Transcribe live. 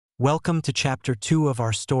Welcome to Chapter 2 of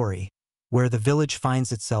our story, where the village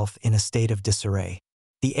finds itself in a state of disarray.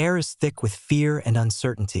 The air is thick with fear and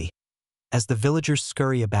uncertainty, as the villagers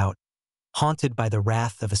scurry about, haunted by the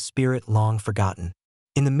wrath of a spirit long forgotten.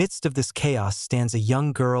 In the midst of this chaos stands a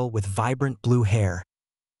young girl with vibrant blue hair,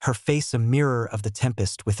 her face a mirror of the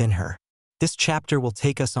tempest within her. This chapter will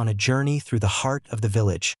take us on a journey through the heart of the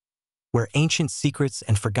village, where ancient secrets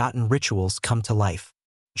and forgotten rituals come to life.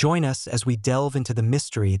 Join us as we delve into the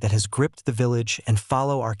mystery that has gripped the village and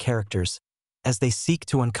follow our characters as they seek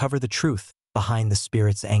to uncover the truth behind the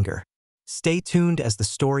spirit's anger. Stay tuned as the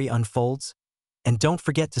story unfolds, and don't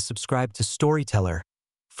forget to subscribe to Storyteller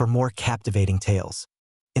for more captivating tales.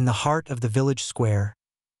 In the heart of the village square,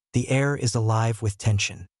 the air is alive with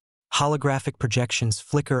tension. Holographic projections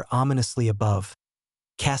flicker ominously above,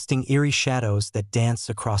 casting eerie shadows that dance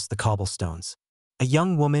across the cobblestones. A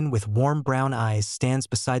young woman with warm brown eyes stands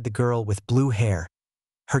beside the girl with blue hair,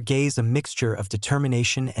 her gaze a mixture of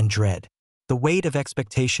determination and dread. The weight of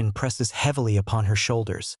expectation presses heavily upon her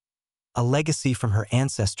shoulders, a legacy from her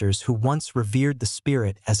ancestors who once revered the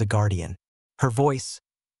spirit as a guardian. Her voice,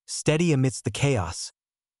 steady amidst the chaos,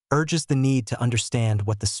 urges the need to understand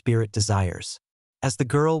what the spirit desires. As the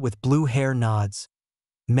girl with blue hair nods,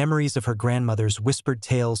 memories of her grandmother's whispered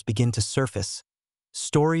tales begin to surface,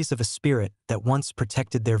 stories of a spirit that once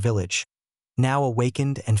protected their village, now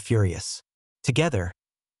awakened and furious. Together,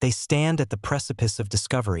 they stand at the precipice of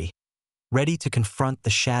discovery, ready to confront the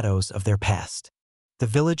shadows of their past. The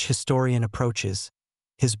village historian approaches,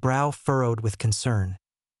 his brow furrowed with concern,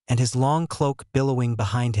 and his long cloak billowing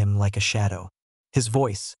behind him like a shadow. His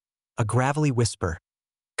voice, a gravelly whisper,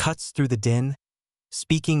 cuts through the din,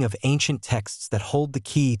 speaking of ancient texts that hold the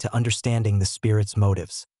key to understanding the spirit's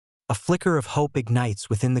motives. A flicker of hope ignites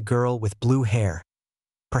within the girl with blue hair.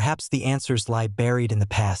 Perhaps the answers lie buried in the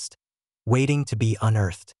past, waiting to be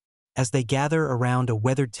unearthed. As they gather around a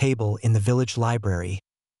weathered table in the village library,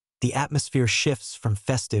 the atmosphere shifts from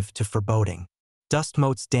festive to foreboding. Dust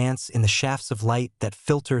motes dance in the shafts of light that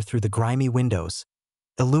filter through the grimy windows,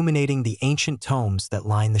 illuminating the ancient tomes that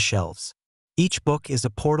line the shelves. Each book is a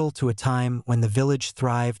portal to a time when the village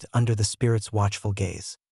thrived under the spirit's watchful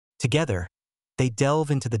gaze. Together, they delve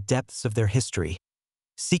into the depths of their history,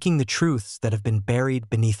 seeking the truths that have been buried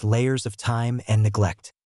beneath layers of time and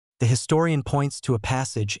neglect. The historian points to a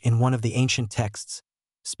passage in one of the ancient texts,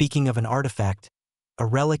 speaking of an artifact, a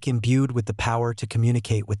relic imbued with the power to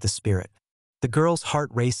communicate with the spirit. The girl's heart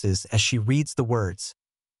races as she reads the words,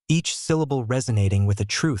 each syllable resonating with a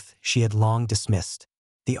truth she had long dismissed.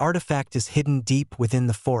 The artifact is hidden deep within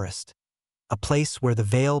the forest, a place where the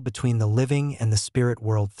veil between the living and the spirit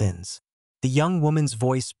world thins. The young woman's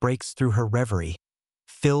voice breaks through her reverie,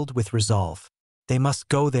 filled with resolve. They must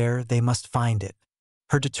go there, they must find it.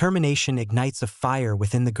 Her determination ignites a fire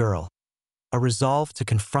within the girl, a resolve to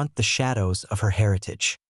confront the shadows of her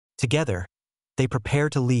heritage. Together, they prepare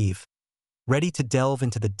to leave, ready to delve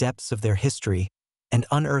into the depths of their history and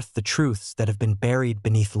unearth the truths that have been buried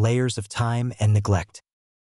beneath layers of time and neglect.